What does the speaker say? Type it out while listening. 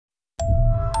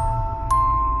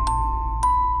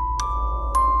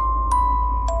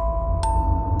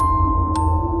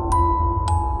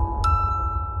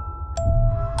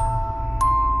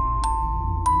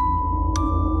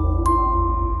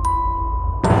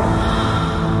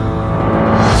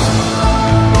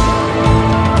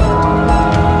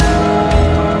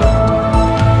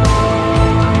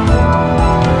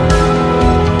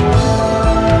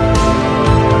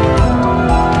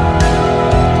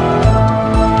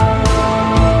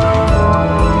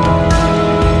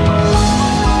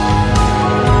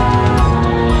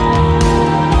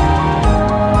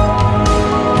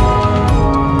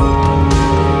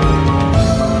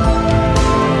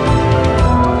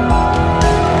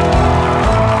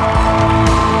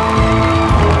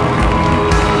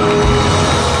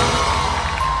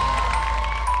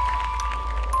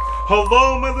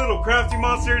Hello my little crafty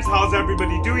monsters, how's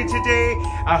everybody doing today?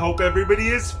 I hope everybody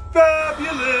is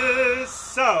fabulous.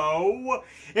 So,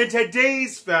 in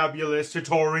today's fabulous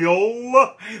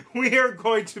tutorial, we are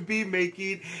going to be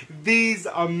making these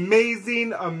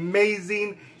amazing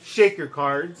shaker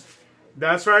cards.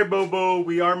 That's right, Bobo,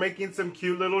 we are making some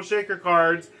cute little shaker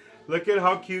cards. Look at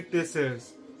how cute this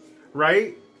is,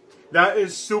 right? That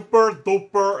is super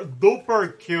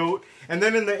duper cute. And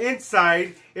then in the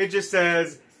inside, it just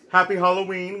says Happy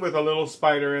Halloween with a little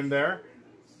spider in there.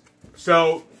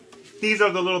 So these are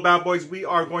the little bad boys we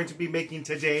are going to be making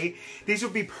today. These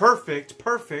would be perfect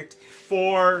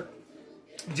for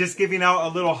just giving out a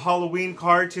little Halloween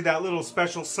card to that little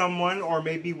special someone, or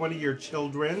maybe one of your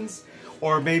children's,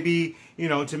 or maybe, you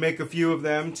know, to make a few of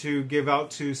them to give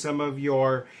out to some of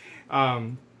your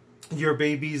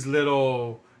baby's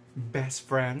little best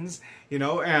friends, you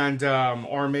know, and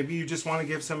or maybe you just want to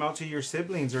give some out to your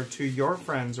siblings or to your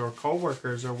friends or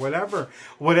co-workers or whatever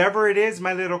it is,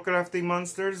 my little crafty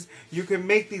monsters. You can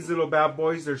make these little bad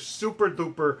boys. They're super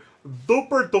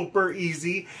duper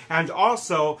easy. And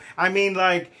also, I mean,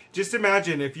 like, just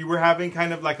imagine if you were having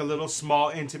kind of like a little small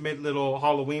intimate little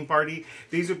Halloween party.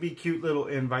 These would be cute little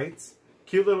invites,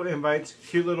 cute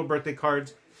little birthday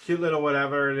cards, cute little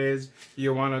whatever it is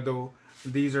you want to do.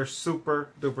 These are super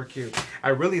duper cute. I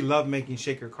really love making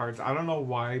shaker cards. I don't know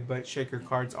why, but shaker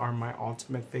cards are my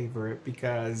ultimate favorite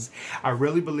because I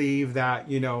really believe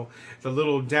that, you know, the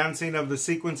little dancing of the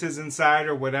sequences inside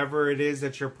or whatever it is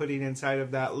that you're putting inside of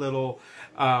that little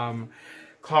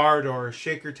card or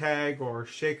shaker tag or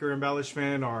shaker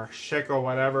embellishment or shaker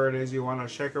whatever it is you want to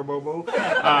shaker bobo.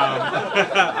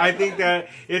 I think that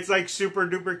it's like super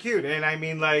duper cute. And I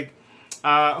mean, like,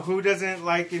 who doesn't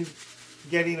like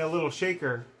getting a little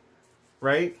shaker,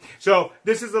 right? So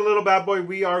this is the little bad boy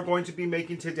we are going to be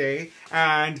making today,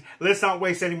 and let's not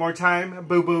waste any more time,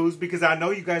 boo-boos, because I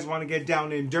know you guys want to get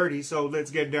down and dirty. So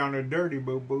let's get down and dirty,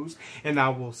 boo-boos, and I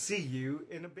will see you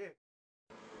in a bit.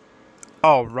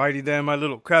 Alrighty then, my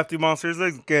little crafty monsters,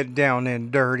 let's get down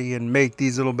and dirty and make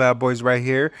these little bad boys right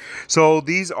here. So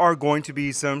these are going to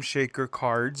be some shaker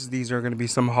cards. These are going to be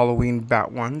some Halloween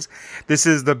bat ones. This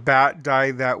is the bat die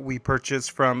that we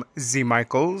purchased from Z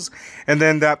Michaels. And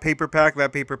then that paper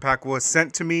pack was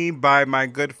sent to me by my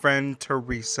good friend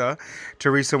Teresa.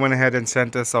 Teresa went ahead and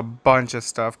sent us a bunch of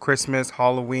stuff. Christmas,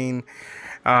 Halloween,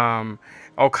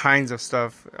 all kinds of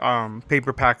stuff,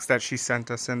 paper packs that she sent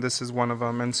us, and this is one of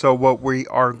them. And so what we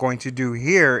are going to do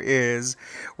here is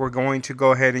we're going to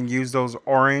go ahead and use those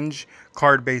orange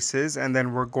card bases, and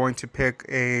then we're going to pick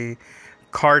a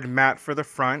card mat for the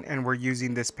front, and we're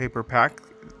using this paper pack.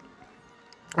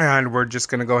 And we're just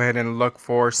going to go ahead and look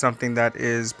for something that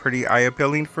is pretty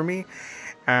eye-appealing for me.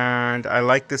 And I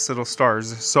like this little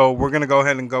stars. So we're going to go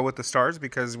ahead and go with the stars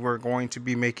because we're going to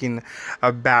be making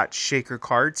a bat shaker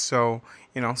card. So,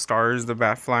 you know, stars, the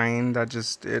bat flying, it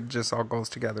just all goes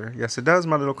together. Yes, it does,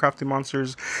 my little crafty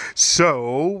monsters.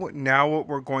 So now what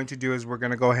we're going to do is we're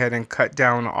going to go ahead and cut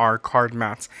down our card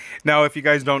mats. Now, if you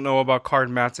guys don't know about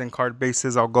card mats and card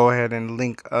bases, I'll go ahead and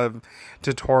link a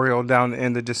tutorial down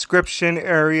in the description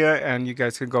area, and you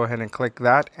guys can go ahead and click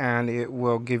that, and it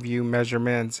will give you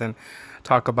measurements and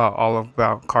talk about all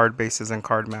about card bases and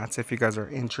card mats if you guys are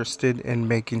interested in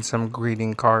making some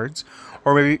greeting cards,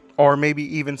 or maybe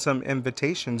even some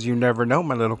invitations. You never know,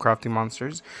 my little crafty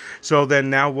monsters. So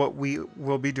then now what we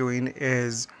will be doing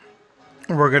is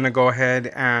we're going to go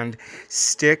ahead and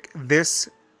stick this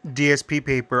DSP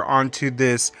paper onto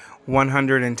this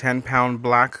 110-pound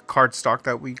black cardstock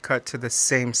that we cut to the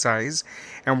same size,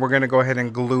 and we're going to go ahead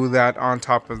and glue that on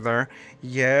top of there.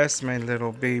 Yes, my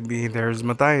little baby, there's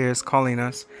Matthias calling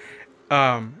us.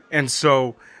 And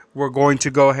so we're going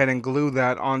to go ahead and glue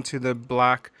that onto the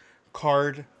black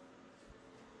cardstock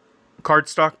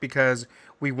because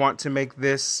we want to make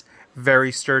this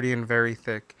very sturdy and very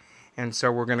thick. And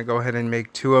so we're going to go ahead and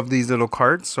make 2 of these little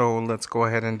cards. So let's go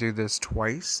ahead and do this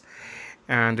twice.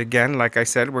 And again, like I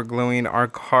said, we're gluing we're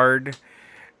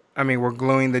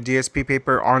gluing the DSP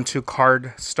paper onto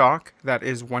card stock that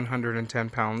is 110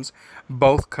 pounds,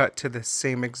 both cut to the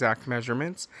same exact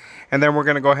measurements. And then we're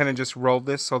going to go ahead and just roll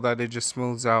this so that it just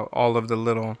smooths out all of the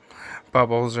little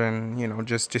bubbles and, you know,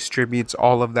 just distributes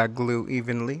all of that glue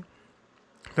evenly.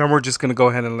 Then we're just going to go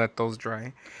ahead and let those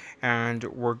dry. And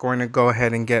we're going to go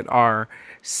ahead and get our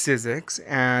Sizzix,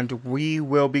 and we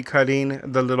will be cutting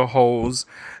the little holes.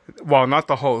 Well, not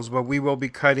the holes, but we will be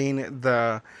cutting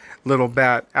the little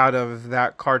bat out of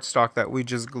that cardstock that we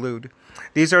just glued.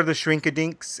 These are the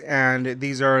Shrinkadinks, and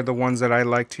these are the ones that I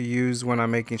like to use when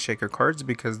I'm making shaker cards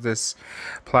because this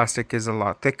plastic is a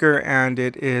lot thicker and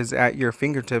it is at your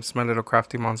fingertips, my little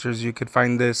crafty monsters. You could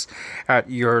find this at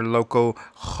your local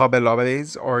Hobby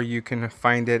Lobbies, or you can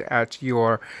find it at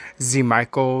your Z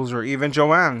Michaels or even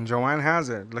Joanne. Joanne has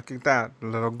it. Look at that,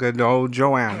 little good old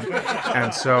Joanne.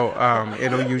 And so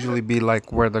it'll usually be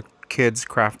like where the kids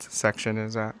craft section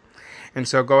is at. And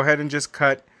so go ahead and just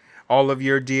cut all of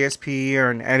your DSP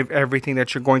and everything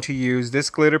that you're going to use. This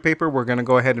glitter paper, we're going to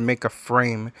go ahead and make a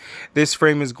frame. This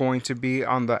frame is going to be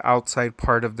on the outside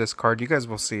part of this card. You guys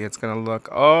will see it's going to look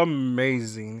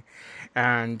amazing.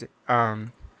 And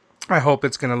I hope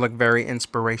it's going to look very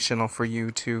inspirational for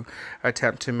you to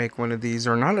attempt to make one of these.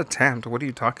 Or not attempt. What are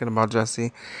you talking about,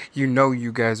 Jesse? You know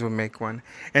you guys will make one.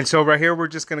 And so right here, we're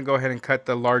just going to go ahead and cut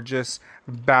the largest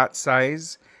bat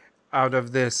size out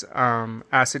of this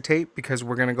acetate, because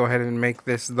we're going to go ahead and make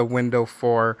this the window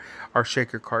for our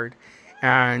shaker card.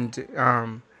 And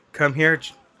come here,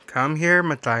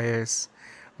 Matthias.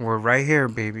 We're right here,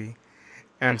 baby.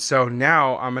 And so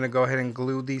now I'm going to go ahead and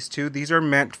glue these two. These are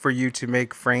meant for you to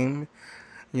make frame.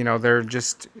 You know,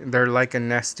 they're like a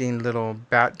nesting little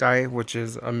bat die, which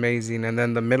is amazing. And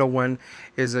then the middle one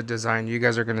is a design. You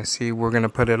guys are going to see. We're going to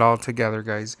put it all together,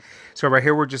 guys. So right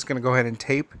here, we're just going to go ahead and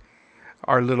tape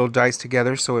our little dice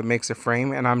together so it makes a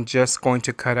frame. And I'm just going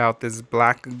to cut out this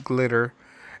black glitter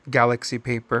galaxy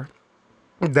paper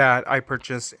that I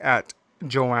purchased at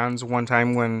Joann's one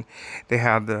time when they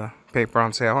had the paper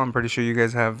on sale. I'm pretty sure you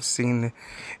guys have seen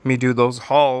me do those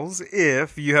hauls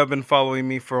if you have been following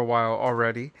me for a while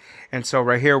already. And so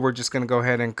right here, we're just going to go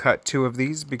ahead and cut two of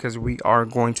these because we are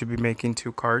going to be making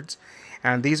two cards.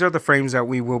 And these are the frames that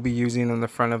we will be using in the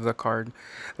front of the card.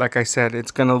 Like I said, it's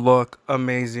going to look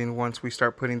amazing once we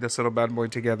start putting this little bad boy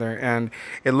together. And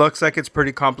it looks like it's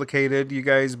pretty complicated, you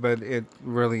guys, but it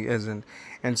really isn't.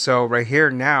 And so right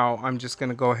here now, I'm just going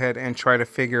to go ahead and try to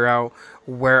figure out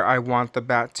where I want the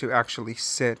bat to actually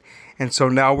sit. And so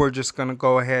now we're just going to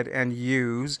go ahead and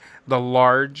use the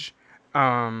large,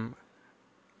 well,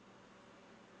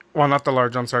 not the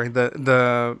large, I'm sorry,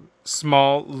 the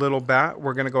small little bat.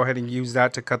 We're going to go ahead and use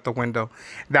that to cut the window.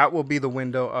 That will be the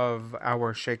window of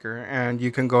our shaker, and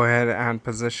you can go ahead and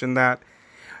position that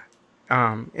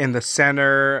in the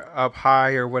center, up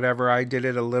high, or whatever. I did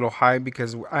it a little high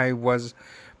because I was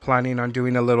planning on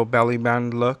doing a little belly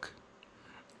band look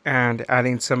and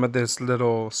adding some of this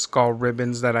little skull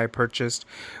ribbons that I purchased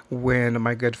when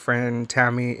my good friend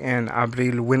Tammy and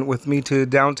Abril went with me to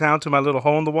downtown to my little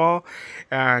hole in the wall.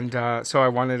 And so I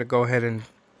wanted to go ahead and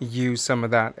use some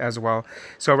of that as well.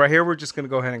 So right here, we're just going to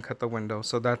go ahead and cut the window.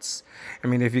 So that's, I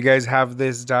mean, if you guys have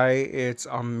this die, it's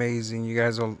amazing. You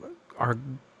guys are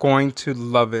going to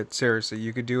love it. Seriously,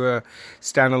 you could do a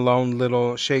standalone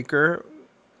little shaker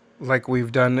like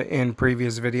we've done in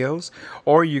previous videos,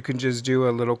 or you can just do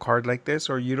a little card like this,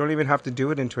 or you don't even have to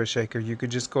do it into a shaker. You could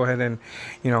just go ahead and,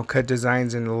 you know, cut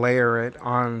designs and layer it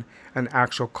on an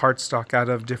actual cardstock out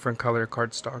of different color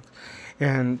cardstock,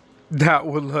 and that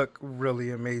would look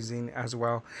really amazing as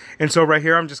well. And so right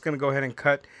here, I'm just going to go ahead and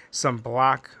cut some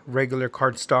black regular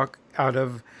cardstock out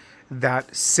of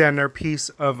that centerpiece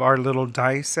of our little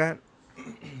die set.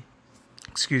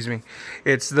 Excuse me.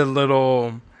 It's a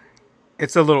little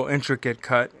intricate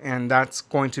cut, and that's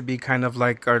going to be kind of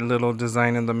like our little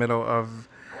design in the middle of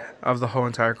the whole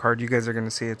entire card. You guys are going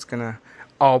to see it's going to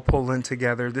all pull in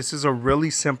together. This is a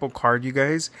really simple card, you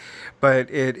guys, but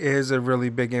it is a really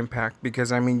big impact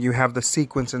because, I mean, you have the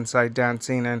sequence inside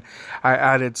dancing, and I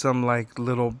added some like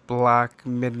little black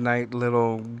midnight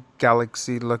little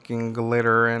galaxy looking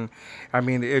glitter, and I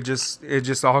mean, it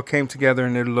just all came together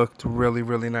and it looked really,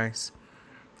 really nice.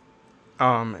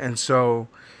 And so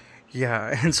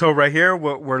yeah, and so right here,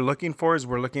 what we're looking for is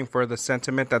we're looking for the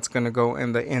sentiment that's going to go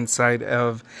in the inside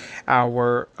of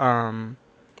our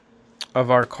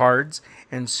cards.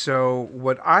 And so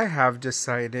what I have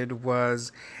decided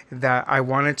was that I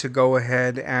wanted to go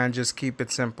ahead and just keep it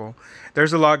simple.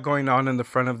 There's a lot going on in the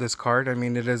front of this card. I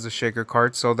mean, it is a shaker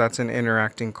card, so that's an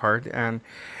interacting card, and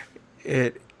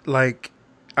it, like,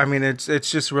 I mean, it's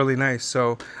just really nice.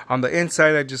 So on the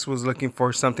inside, I just was looking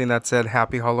for something that said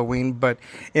Happy Halloween, but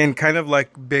in kind of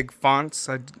like big fonts.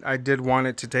 I did want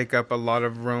it to take up a lot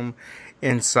of room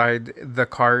inside the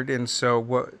card. And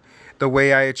so the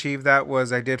way I achieved that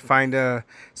was I did find a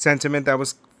sentiment that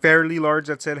was fairly large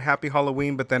that said Happy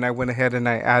Halloween, but then I went ahead and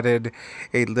I added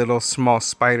a little small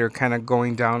spider kind of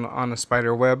going down on a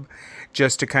spider web,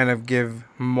 just to kind of give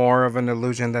more of an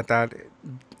illusion that that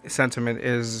sentiment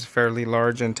is fairly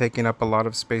large and taking up a lot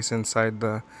of space inside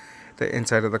the the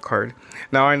inside of the card.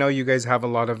 Now I know you guys have a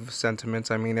lot of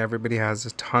sentiments. I mean, everybody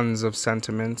has tons of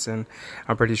sentiments, and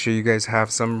I'm pretty sure you guys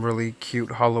have some really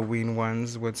cute Halloween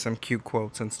ones with some cute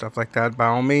quotes and stuff like that. By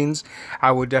all means,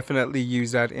 I would definitely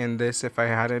use that in this if I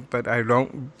had it, but I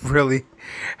don't really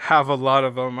have a lot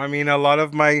of them. I mean, a lot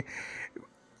of my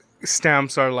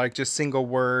stamps are like just single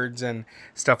words and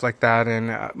stuff like that,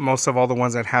 and most of all the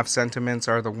ones that have sentiments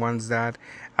are the ones that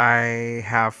I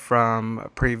have from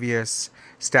previous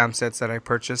stamp sets that I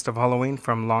purchased of Halloween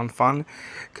from Lawn Fawn,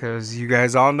 because you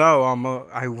guys all know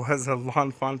I was a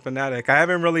Lawn Fawn fanatic. I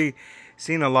haven't really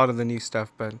seen a lot of the new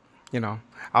stuff, but you know,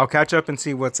 I'll catch up and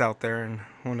see what's out there, and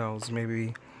who knows,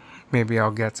 maybe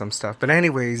I'll get some stuff. But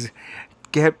anyways,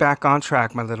 get back on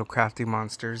track, my little crafty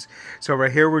monsters. So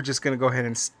right here, we're just going to go ahead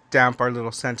and stamp our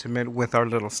little sentiment with our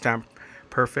little Stamp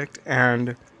Perfect.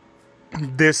 And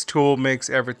this tool makes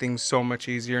everything so much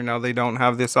easier. Now, they don't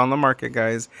have this on the market,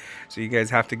 guys, so you guys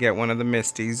have to get one of the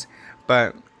Misties.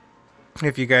 But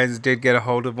if you guys did get a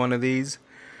hold of one of these,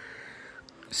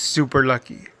 super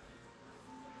lucky.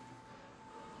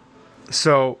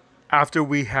 So after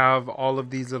we have all of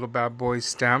these little bad boys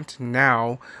stamped,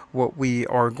 now what we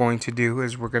are going to do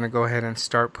is we're going to go ahead and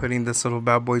start putting this little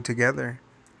bad boy together.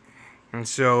 And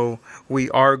so we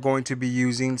are going to be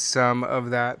using some of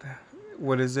that,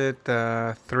 what is it,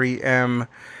 3M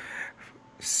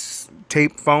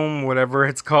tape foam, whatever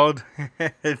it's called.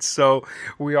 And so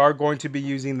we are going to be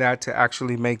using that to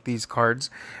actually make these cards,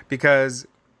 because,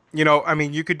 you know, I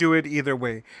mean, you could do it either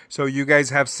way. So you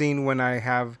guys have seen when I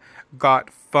have got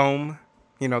foam,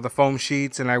 you know, the foam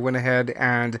sheets, and I went ahead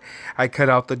and I cut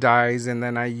out the dies, and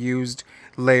then I used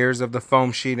layers of the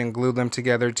foam sheet and glued them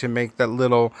together to make that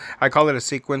little, I call it a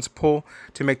sequence pool,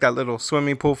 to make that little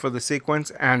swimming pool for the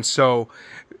sequence. And so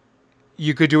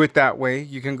you could do it that way.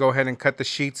 You can go ahead and cut the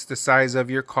sheets the size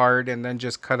of your card and then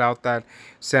just cut out that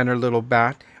center little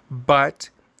bat. But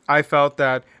I felt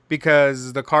that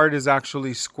because the card is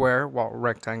actually square, well,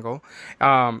 rectangle,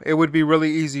 it would be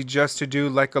really easy just to do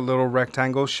like a little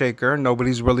rectangle shaker.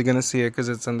 Nobody's really going to see it because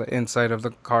it's on the inside of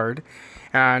the card.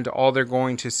 And all they're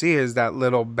going to see is that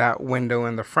little bat window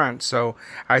in the front. So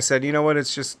I said, you know what,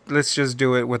 let's just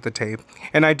do it with the tape.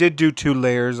 And I did do 2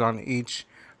 layers on each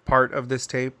part of this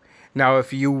tape. Now,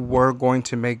 if you were going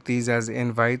to make these as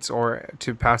invites or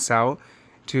to pass out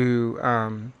to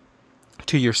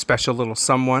your special little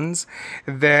someones,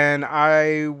 then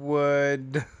I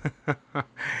would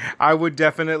I would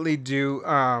definitely do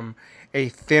a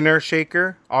thinner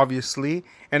shaker, obviously,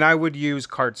 and I would use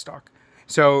cardstock.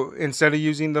 So instead of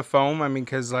using the foam, I mean,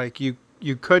 because like you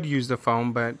could use the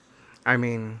foam, but I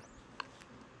mean,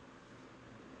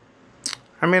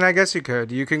 I guess you could.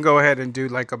 You can go ahead and do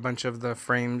like a bunch of the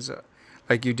frames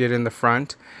like you did in the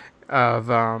front of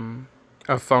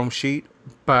a foam sheet,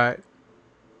 but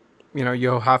you know,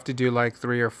 you'll have to do like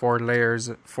 3 or 4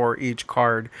 layers for each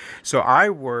card. So I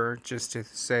were just to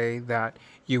say that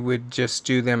you would just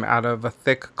do them out of a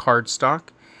thick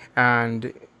cardstock,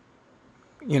 and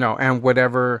you know, and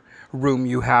whatever room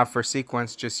you have for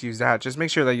sequence, just use that. Just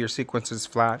make sure that your sequence is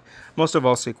flat. Most of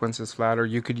all sequence is flat, or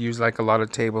you could use like a lot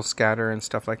of table scatter and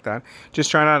stuff like that.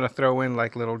 Just try not to throw in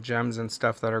like little gems and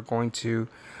stuff that are going to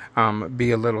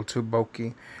be a little too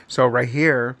bulky. So right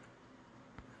here,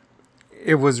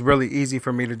 it was really easy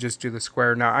for me to just do the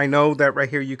square. Now, I know that right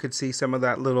here you could see some of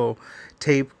that little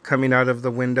tape coming out of the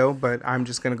window, but I'm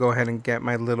just going to go ahead and get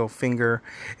my little finger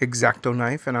X-Acto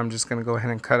knife, and I'm just going to go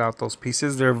ahead and cut out those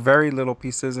pieces. They're very little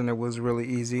pieces, and it was really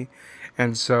easy.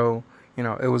 And so, you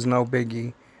know, it was no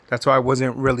biggie. That's why I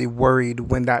wasn't really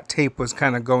worried when that tape was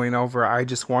kind of going over. I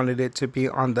just wanted it to be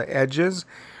on the edges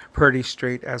pretty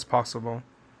straight as possible.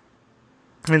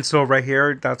 And so right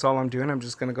here, that's all I'm doing. I'm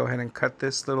just going to go ahead and cut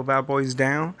this little bad boys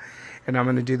down. And I'm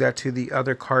going to do that to the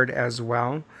other card as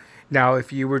well. Now,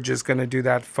 if you were just going to do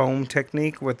that foam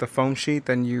technique with the foam sheet,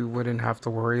 then you wouldn't have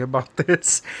to worry about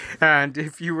this. And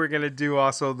if you were going to do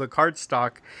also the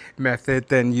cardstock method,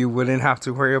 then you wouldn't have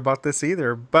to worry about this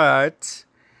either. But,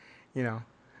 you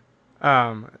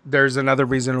know, there's another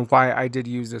reason why I did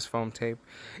use this foam tape,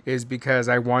 is because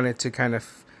I wanted to kind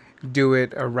of do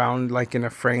it around like in a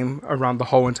frame around the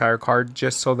whole entire card,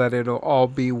 just so that it'll all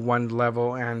be one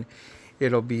level and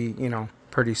it'll be, you know,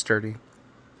 pretty sturdy.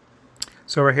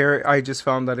 So right here, I just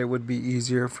found that it would be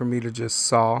easier for me to just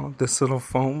saw this little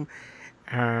foam,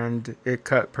 and it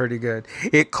cut pretty good.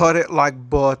 It cut it like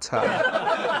butter.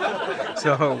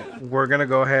 So we're gonna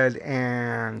go ahead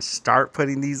and start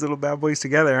putting these little bad boys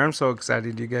together. I'm so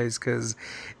excited, you guys, because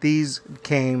these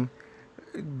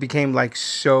became like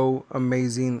so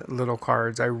amazing little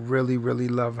cards. I really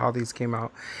love how these came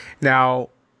out. Now,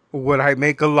 Would I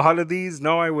make a lot of these?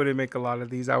 No, I wouldn't make a lot of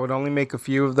these. I would only make a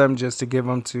few of them just to give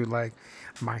them to like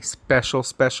my special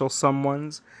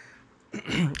someones.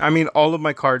 I mean, all of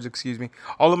my cards, excuse me,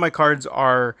 all of my cards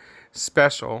are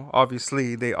special.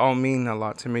 Obviously, they all mean a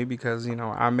lot to me because,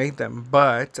 I made them.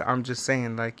 But I'm just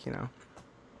saying, like,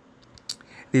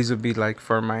 these would be like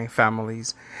for my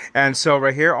families. And so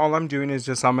right here, all I'm doing is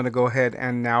I'm going to go ahead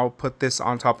and now put this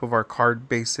on top of our card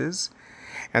bases.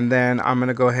 And then I'm going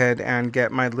to go ahead and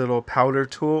get my little powder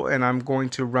tool, and I'm going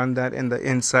to run that in the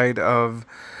inside of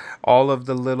all of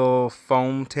the little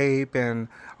foam tape and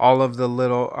all of the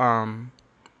little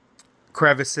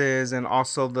crevices, and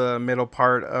also the middle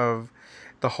part of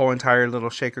the whole entire little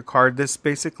shaker card. This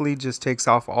basically just takes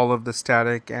off all of the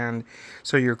static, and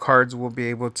so your cards will be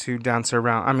able to dance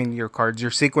around. I mean, your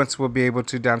sequence will be able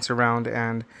to dance around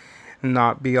and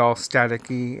not be all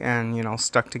staticky and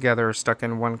stuck together or stuck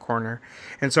in one corner.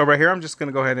 And so right here, I'm just going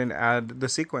to go ahead and add the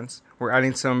sequence. We're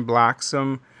adding some black,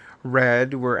 some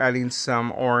red, we're adding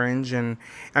some orange, and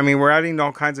I mean, we're adding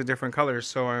all kinds of different colors.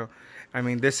 So I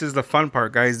mean, this is the fun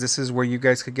part, guys. This is where you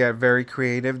guys could get very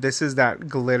creative. This is that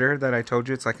glitter that I told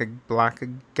you. It's like a black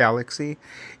galaxy.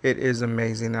 It is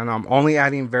amazing. And I'm only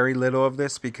adding very little of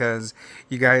this because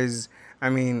you guys, I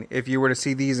mean, if you were to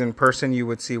see these in person, you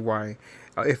would see why.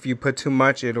 If you put too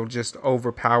much, it'll just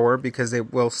overpower because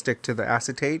it will stick to the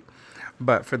acetate.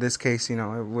 But for this case, it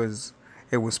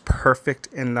was perfect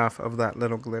enough of that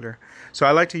little glitter. So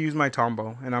I like to use my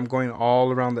Tombow, and I'm going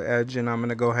all around the edge, and I'm going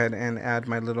to go ahead and add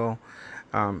my little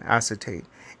acetate.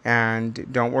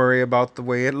 And don't worry about the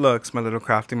way it looks, my little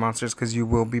crafty monsters, because you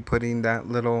will be putting that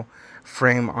little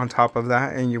frame on top of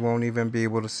that, and you won't even be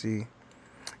able to see.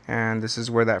 And this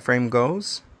is where that frame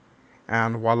goes.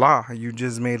 And voila, you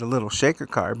just made a little shaker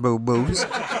card, boo-boos.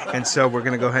 And so we're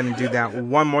going to go ahead and do that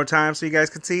one more time so you guys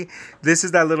can see. This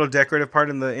is that little decorative part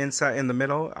in the inside, in the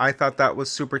middle. I thought that was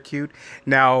super cute.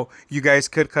 Now, you guys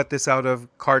could cut this out of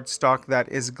cardstock that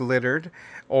is glittered,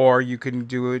 or you can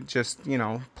do it just,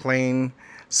 plain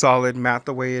solid matte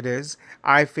the way it is.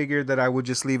 I figured that I would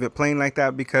just leave it plain like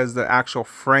that because the actual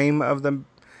frame of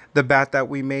the bat that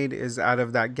we made is out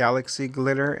of that galaxy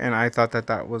glitter, and I thought that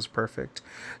that was perfect.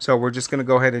 So we're just going to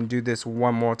go ahead and do this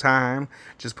one more time.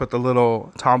 Just put the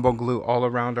little Tombow glue all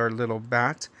around our little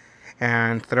bat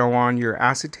and throw on your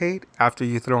acetate. After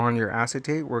you throw on your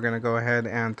acetate, we're going to go ahead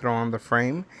and throw on the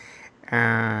frame,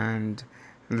 and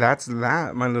that's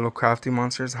that, my little crafty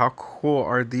monsters. How cool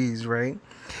are these, right?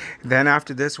 Then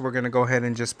after this, we're going to go ahead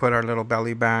and just put our little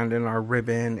belly band and our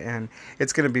ribbon, and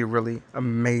it's going to be really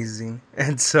amazing.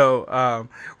 And so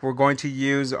we're going to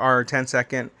use our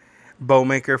 10-second bow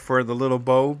maker for the little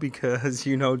bow because,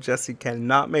 Jesse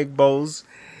cannot make bows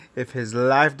if his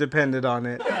life depended on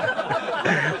it.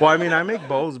 Well, I mean, I make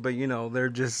bows, but, they're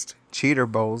just cheater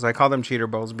bows. I call them cheater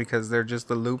bows because they're just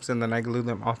the loops, and then I glue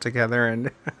them all together,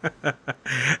 and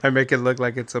I make it look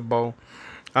like it's a bow.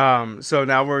 So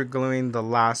now we're gluing the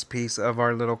last piece of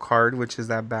our little card, which is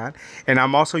that bat. And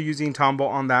I'm also using Tombow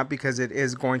on that because it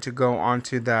is going to go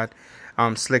onto that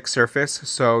slick surface.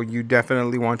 So you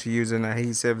definitely want to use an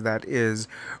adhesive that is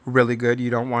really good. You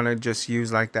don't want to just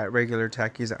use like that regular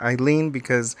tacky Eileen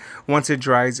because once it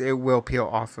dries, it will peel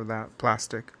off of that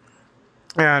plastic.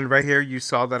 And right here you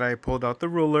saw that I pulled out the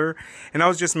ruler, and I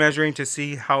was just measuring to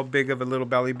see how big of a little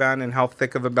belly band and how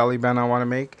thick of a belly band I want to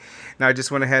make. Now I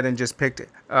just went ahead and just picked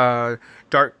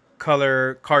dark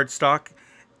color cardstock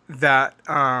that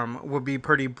will be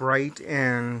pretty bright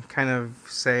and kind of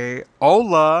say,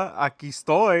 hola, aquí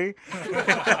estoy.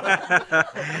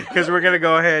 Because we're going to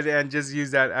go ahead and just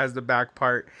use that as the back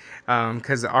part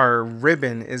because our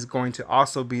ribbon is going to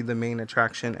also be the main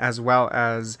attraction as well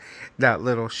as that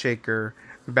little shaker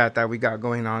bat that we got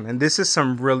going on. And this is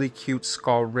some really cute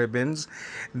skull ribbons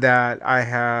that I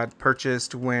had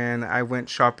purchased when I went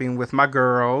shopping with my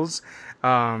girls,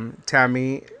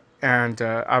 Tammy and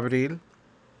Abril.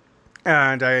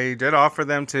 And I did offer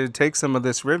them to take some of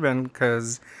this ribbon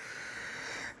because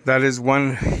that is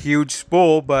one huge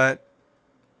spool, but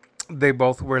they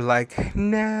both were like,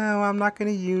 no, I'm not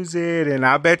going to use it. And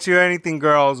I bet you anything,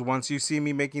 girls, once you see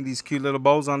me making these cute little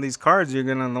bows on these cards, you're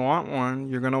going to want one.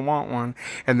 You're going to want one.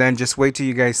 And then just wait till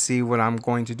you guys see what I'm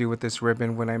going to do with this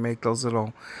ribbon when I make those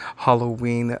little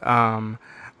Halloween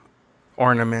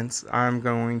ornaments. I'm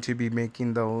going to be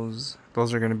making those.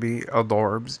 Those are going to be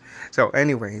adorbs. So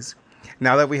anyways,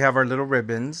 now that we have our little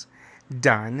ribbons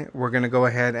done, we're going to go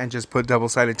ahead and just put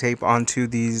double-sided tape onto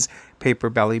these paper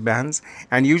belly bands.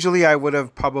 And usually I would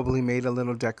have probably made a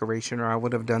little decoration, or I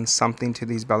would have done something to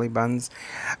these belly buttons,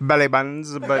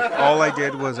 but all I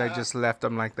did was I just left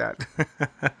them like that.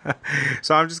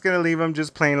 So I'm just going to leave them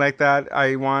just plain like that.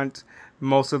 I want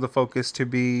most of the focus to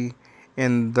be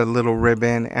in the little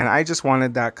ribbon, and I just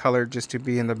wanted that color just to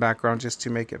be in the background just to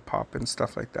make it pop and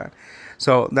stuff like that.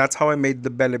 So that's how I made the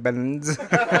belly buttons.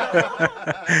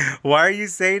 Why are you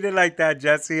saying it like that,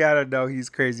 Jesse? I don't know. He's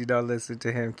crazy. Don't listen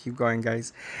to him. Keep going,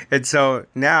 guys. And so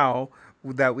now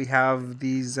that we have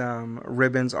these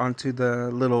ribbons onto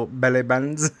the little belly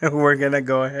buttons, we're gonna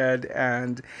go ahead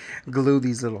and glue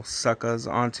these little suckers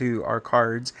onto our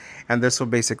cards, and this will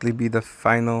basically be the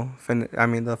final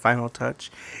the final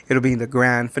touch. It'll be the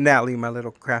grand finale, my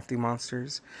little crafty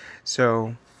monsters.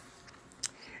 So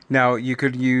now you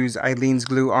could use Eileen's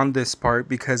glue on this part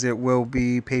because it will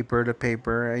be paper to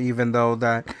paper, even though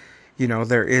that, you know,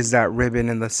 there is that ribbon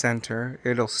in the center.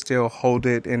 It'll still hold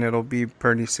it and it'll be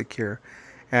pretty secure.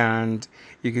 And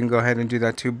you can go ahead and do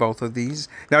that to both of these.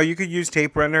 Now you could use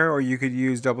tape runner, or you could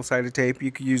use double-sided tape. You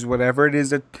could use whatever it is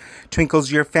that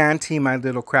twinkles your fancy, my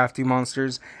little crafty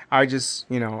monsters. I just,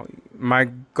 you know, my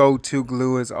go-to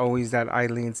glue is always that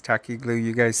Eileen's Tacky Glue.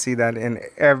 You guys see that in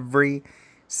every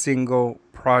single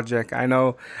project. I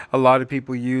know a lot of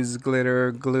people use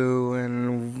glitter glue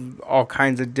and all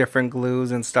kinds of different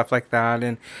glues and stuff like that,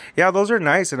 and yeah, those are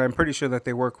nice and I'm pretty sure that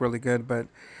they work really good, but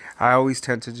I always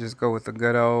tend to just go with the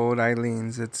good old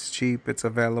Eileen's. It's cheap, it's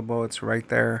available, it's right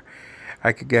there.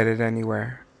 I could get it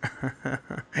anywhere.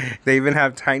 They even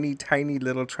have tiny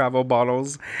little travel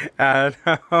bottles at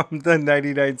the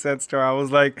 99-cent store. I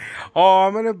was like, oh,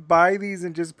 I'm gonna buy these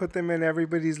and just put them in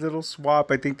everybody's little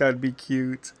swap. I think that'd be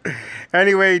cute.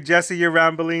 Anyway, Jesse, you're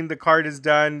rambling. The card is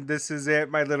done. This is it,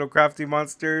 my little crafty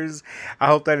monsters. I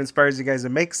hope that inspires you guys to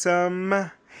make some.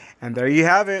 And there you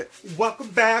have it. Welcome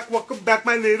back,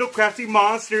 my little crafty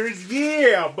monsters.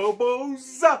 Yeah,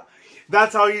 Bobos.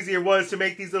 That's how easy it was to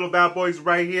make these little bad boys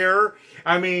right here.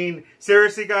 I mean,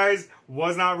 seriously, guys,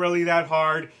 was not really that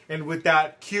hard. And with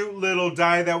that cute little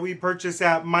die that we purchased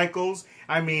at Michael's,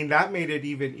 I mean, that made it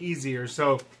even easier.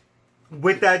 So,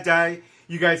 with that die,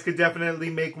 you guys could definitely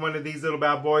make one of these little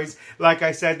bad boys. Like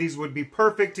I said, these would be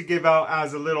perfect to give out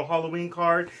as a little Halloween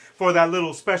card for that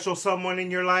little special someone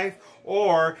in your life.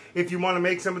 Or if you want to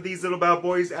make some of these little bad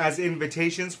boys as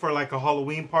invitations for like a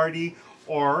Halloween party,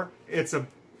 or it's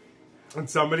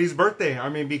somebody's birthday. I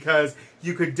mean, because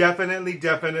you could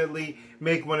definitely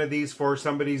make one of these for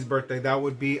somebody's birthday. That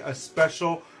would be a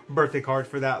special birthday card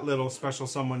for that little special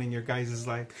someone in your guys'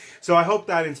 life. So I hope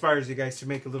that inspires you guys to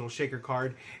make a little shaker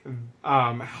card,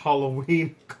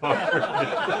 Halloween card.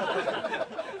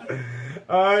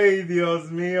 Ay, Dios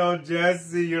mío,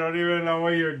 Jesse, you don't even know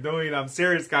what you're doing. I'm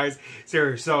serious, guys.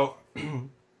 Serious. So,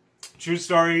 true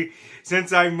story.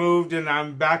 Since I moved and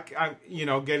I'm back, you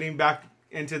know, getting back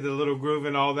into the little groove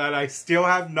and all that, I still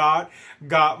have not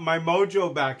got my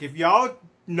mojo back. If y'all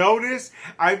notice,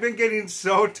 I've been getting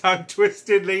so tongue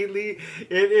twisted lately,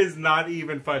 it is not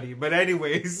even funny. But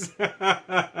anyways,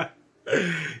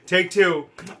 take two.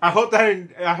 I hope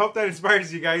that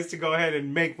inspires you guys to go ahead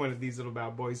and make one of these little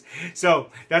bad boys.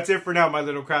 So that's it for now, my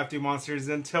little crafty monsters.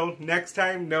 Until next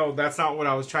time. No, that's not what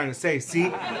I was trying to say. See,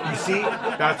 you see,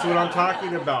 that's what I'm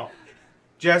talking about.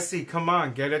 Jesse, come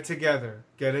on, get it together.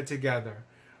 Get it together.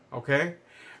 Okay?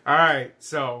 Alright,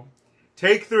 so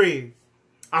take 3.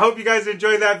 I hope you guys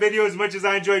enjoyed that video as much as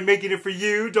I enjoyed making it for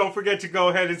you. Don't forget to go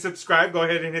ahead and subscribe. Go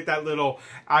ahead and hit that little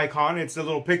icon. It's a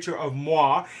little picture of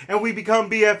moi. And we become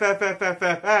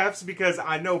BFFFFFs because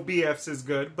I know BFs is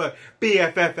good, but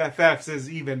BFFFFs is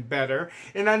even better.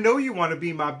 And I know you want to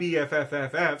be my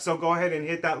BFFFF, so go ahead and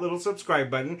hit that little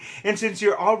subscribe button. And since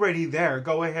you're already there,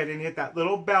 go ahead and hit that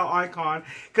little bell icon,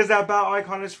 because that bell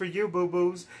icon is for you,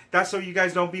 boo-boos. That's so you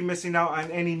guys don't be missing out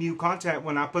on any new content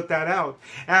when I put that out.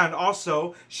 And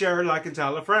also, share, like, and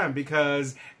tell a friend,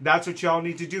 because that's what y'all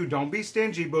need to do. Don't be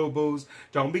stingy, boo-boos.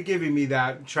 Don't be giving me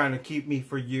that, trying to keep me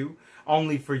for you,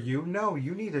 only for you. No,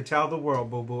 you need to tell the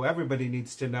world, boo-boo. Everybody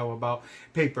needs to know about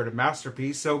Paper to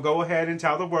Masterpiece, so go ahead and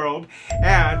tell the world.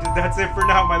 And that's it for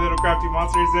now, my little crafty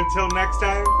monsters. Until next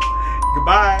time,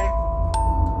 goodbye.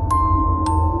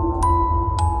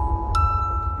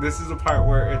 This is the part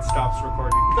where it stops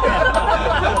recording.